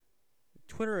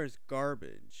Twitter is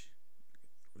garbage.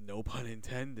 No pun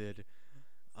intended.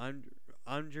 I'm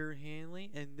I'm Drew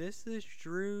Hanley, and this is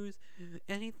Drew's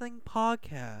Anything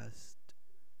Podcast.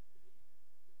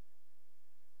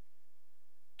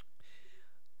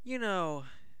 You know,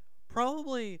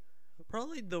 probably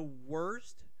probably the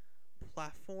worst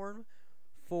platform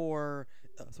for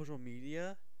social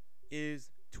media is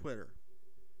Twitter.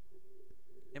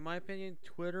 In my opinion,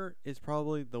 Twitter is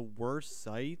probably the worst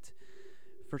site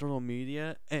for social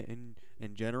media in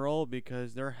general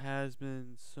because there has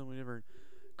been so many different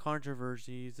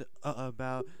controversies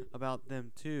about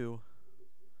them too.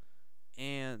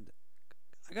 And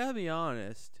I gotta be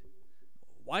honest,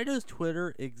 why does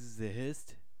Twitter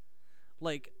exist?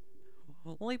 Like,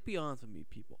 be honest with me,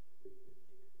 people.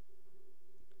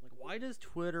 Like, why does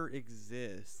Twitter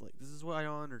exist? Like, this is what I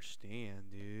don't understand,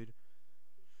 dude.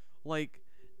 Like,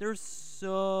 there's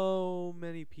so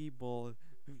many people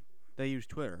that use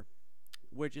Twitter,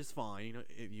 which is fine. You know,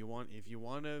 if you want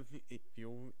to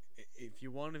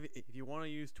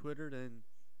use Twitter, then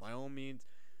by all means,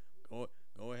 go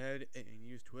go ahead and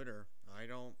use Twitter. I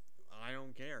don't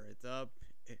care. It's up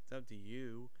to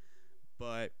you.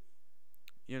 But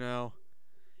you know,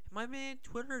 my man,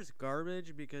 Twitter is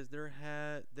garbage because there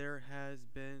has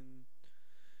been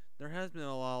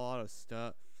a lot of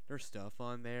stuff. There's stuff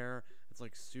on there. It's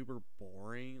like super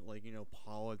boring, like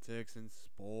politics and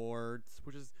sports,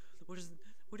 which is which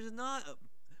is not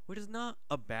which is not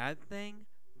a bad thing,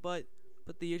 but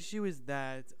the issue is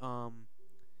that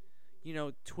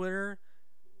Twitter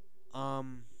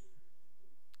um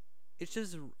it's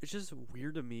just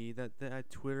weird to me that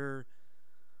Twitter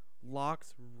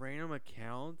locks random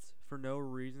accounts for no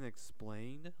reason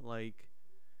explained. Like,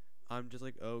 I'm just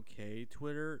like, okay,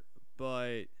 Twitter,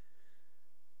 but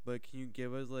can you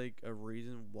give us like a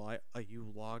reason why you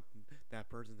locked that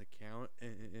person's account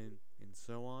and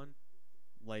so on?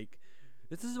 Like,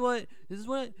 this is what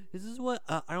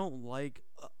I don't like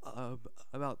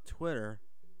about Twitter.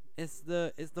 It's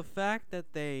the fact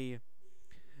that they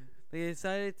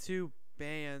decided to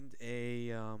ban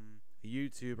a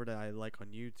YouTuber that I like on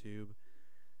YouTube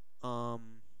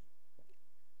um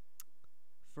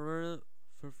for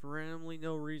randomly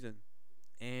no reason.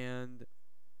 And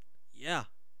yeah,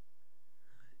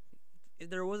 if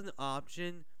there was an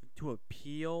option to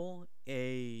appeal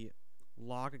a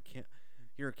lock account,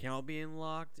 your account being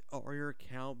locked or your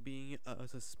account being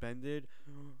suspended,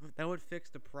 that would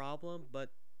fix the problem. But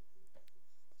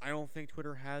I don't think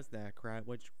Twitter has that crap,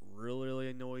 which really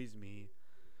annoys me.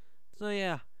 So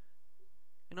yeah,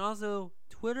 and also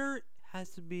Twitter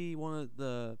has to be one of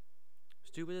the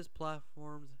stupidest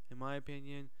platforms in my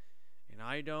opinion, and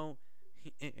I don't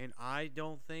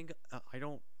think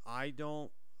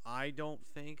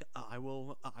I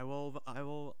will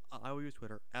use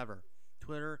Twitter ever.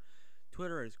 Twitter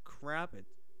Twitter is crap.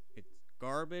 It's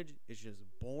garbage. It's just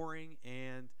boring,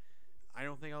 and I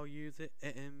don't think I'll use it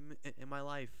in my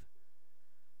life.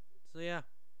 So yeah,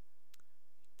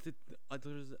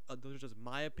 those are just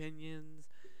my opinions.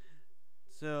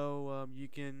 So you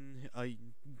can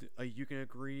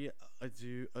agree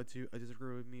to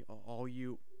disagree with me all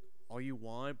you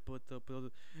want, but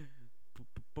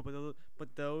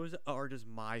those are just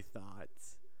my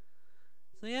thoughts.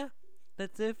 So yeah,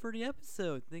 that's it for the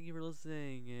episode. Thank you for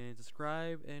listening, and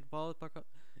subscribe and follow the podcast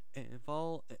and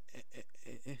follow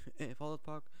this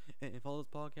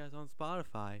podcast on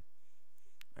Spotify.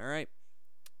 All right,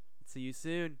 see you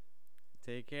soon.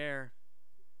 Take care.